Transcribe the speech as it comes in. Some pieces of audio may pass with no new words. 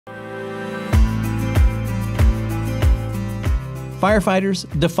Firefighters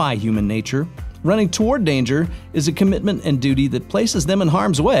defy human nature. Running toward danger is a commitment and duty that places them in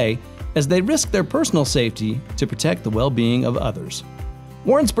harm's way as they risk their personal safety to protect the well-being of others.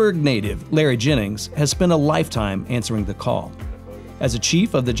 Warrensburg native Larry Jennings has spent a lifetime answering the call. As a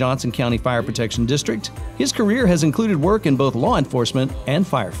chief of the Johnson County Fire Protection District, his career has included work in both law enforcement and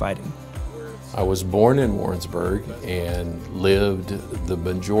firefighting. I was born in Warrensburg and lived the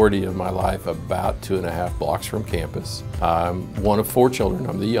majority of my life about 2.5 blocks from campus. I'm one of 4 children.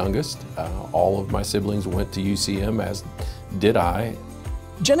 I'm the youngest. All of my siblings went to UCM, as did I.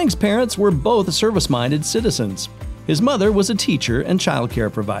 Jennings' parents were both service-minded citizens. His mother was a teacher and child care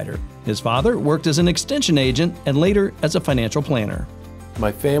provider. His father worked as an extension agent and later as a financial planner.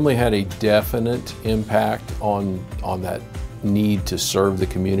 My family had a definite impact on that need to serve the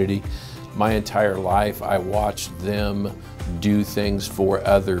community. My entire life, I watched them do things for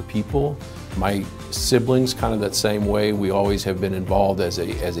other people. My siblings, kind of that same way. We always have been involved as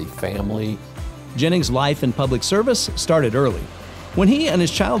a family. Jennings' life in public service started early, when he and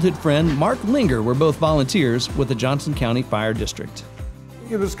his childhood friend Mark Linger were both volunteers with the Johnson County Fire District.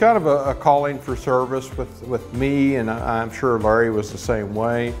 It was kind of a calling for service with me, and I'm sure Larry was the same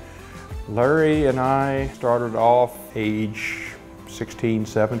way. Larry and I started off age 16,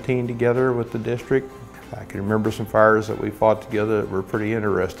 17 together with the district. I can remember some fires that we fought together that were pretty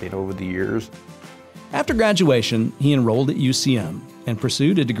interesting over the years. After graduation, he enrolled at UCM and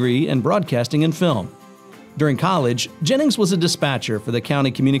pursued a degree in broadcasting and film. During college, Jennings was a dispatcher for the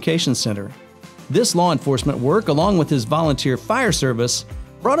County Communications Center. This law enforcement work, along with his volunteer fire service,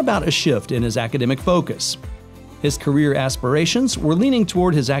 brought about a shift in his academic focus. His career aspirations were leaning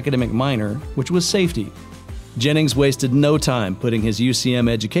toward his academic minor, which was safety. Jennings wasted no time putting his UCM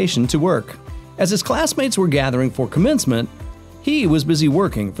education to work. As his classmates were gathering for commencement, he was busy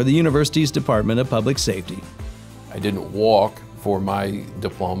working for the university's Department of Public Safety. I didn't walk for my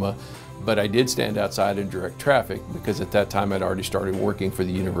diploma, but I did stand outside and direct traffic because at that time I'd already started working for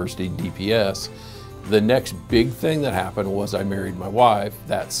the university DPS. The next big thing that happened was I married my wife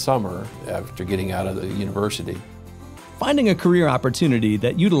that summer after getting out of the university. Finding a career opportunity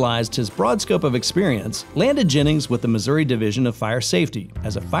that utilized his broad scope of experience landed Jennings with the Missouri Division of Fire Safety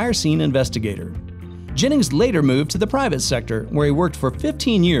as a fire scene investigator. Jennings later moved to the private sector, where he worked for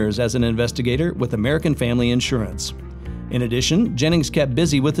 15 years as an investigator with American Family Insurance. In addition, Jennings kept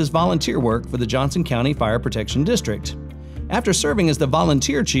busy with his volunteer work for the Johnson County Fire Protection District. After serving as the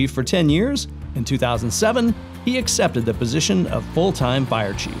volunteer chief for 10 years, in 2007, he accepted the position of full-time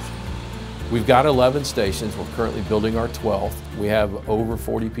fire chief. We've got 11 stations. We're currently building our 12th. We have over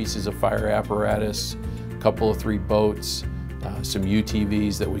 40 pieces of fire apparatus, a couple of 3 boats, some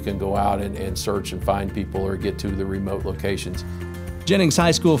UTVs that we can go out and search and find people or get to the remote locations. Jennings'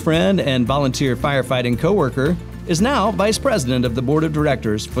 high school friend and volunteer firefighting coworker is now vice president of the board of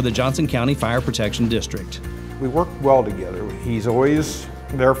directors for the Johnson County Fire Protection District. We work well together. He's always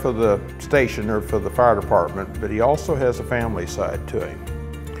there for the station or for the fire department, but he also has a family side to him.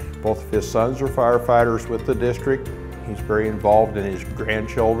 Both of his sons are firefighters with the district. He's very involved in his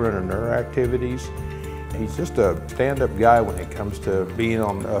grandchildren and their activities. He's just a stand-up guy when it comes to being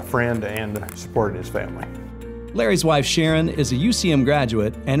a friend and supporting his family. Larry's wife Sharon is a UCM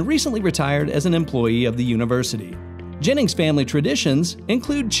graduate and recently retired as an employee of the university. Jennings' family traditions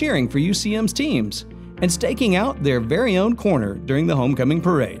include cheering for UCM's teams and staking out their very own corner during the homecoming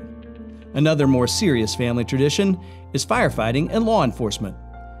parade. Another more serious family tradition is firefighting and law enforcement.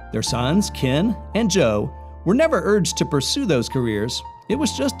 Their sons, Ken and Joe, were never urged to pursue those careers. It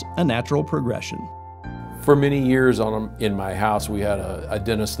was just a natural progression. For many years in my house, we had a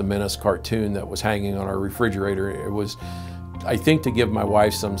Dennis the Menace cartoon that was hanging on our refrigerator. It was, I think, to give my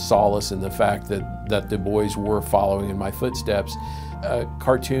wife some solace in the fact that the boys were following in my footsteps. A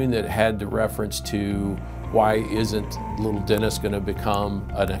cartoon that had the reference to why isn't little Dennis going to become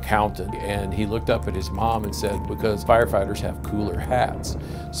an accountant? And he looked up at his mom and said, because firefighters have cooler hats.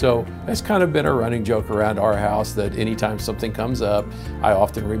 So it's kind of been a running joke around our house that anytime something comes up, I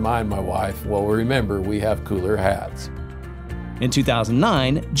often remind my wife, well, remember, we have cooler hats. In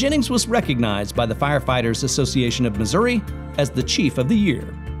 2009, Jennings was recognized by the Firefighters Association of Missouri as the Chief of the Year.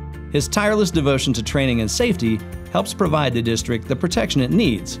 His tireless devotion to training and safety helps provide the district the protection it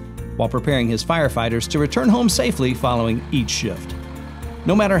needs, while preparing his firefighters to return home safely following each shift.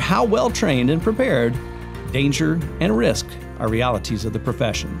 No matter how well trained and prepared, danger and risk are realities of the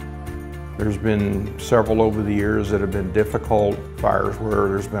profession. There's been several over the years that have been difficult, fires where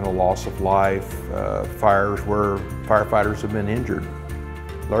there's been a loss of life, fires where firefighters have been injured.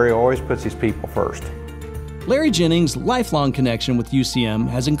 Larry always puts his people first. Larry Jennings' lifelong connection with UCM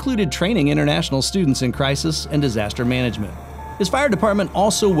has included training international students in crisis and disaster management. His fire department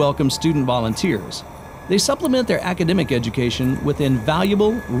also welcomes student volunteers. They supplement their academic education with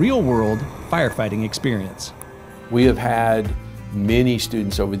invaluable, real-world firefighting experience. We have had many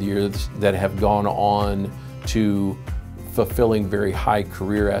students over the years that have gone on to fulfilling very high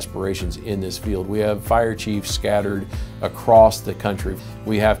career aspirations in this field. We have fire chiefs scattered across the country.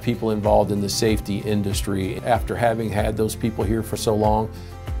 We have people involved in the safety industry. After having had those people here for so long,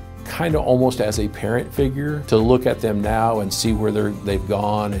 kind of almost as a parent figure, to look at them now and see where they've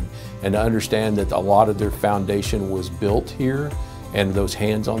gone and to understand that a lot of their foundation was built here, and those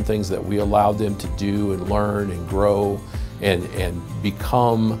hands-on things that we allowed them to do and learn and grow and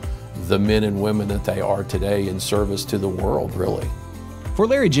become the men and women that they are today in service to the world, really. For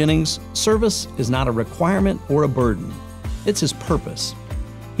Larry Jennings, service is not a requirement or a burden. It's his purpose.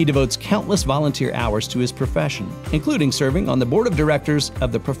 He devotes countless volunteer hours to his profession, including serving on the board of directors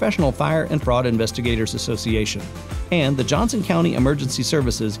of the Professional Fire and Fraud Investigators Association and the Johnson County Emergency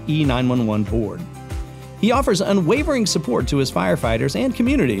Services E911 Board. He offers unwavering support to his firefighters and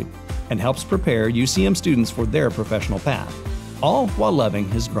community and helps prepare UCM students for their professional path, all while loving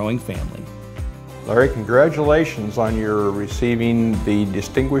his growing family. Larry, congratulations on your receiving the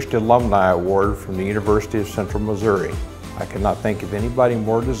Distinguished Alumni Award from the University of Central Missouri. I cannot think of anybody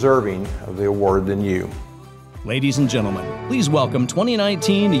more deserving of the award than you. Ladies and gentlemen, please welcome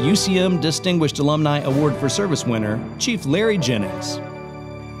 2019 UCM Distinguished Alumni Award for Service winner, Chief Larry Jennings.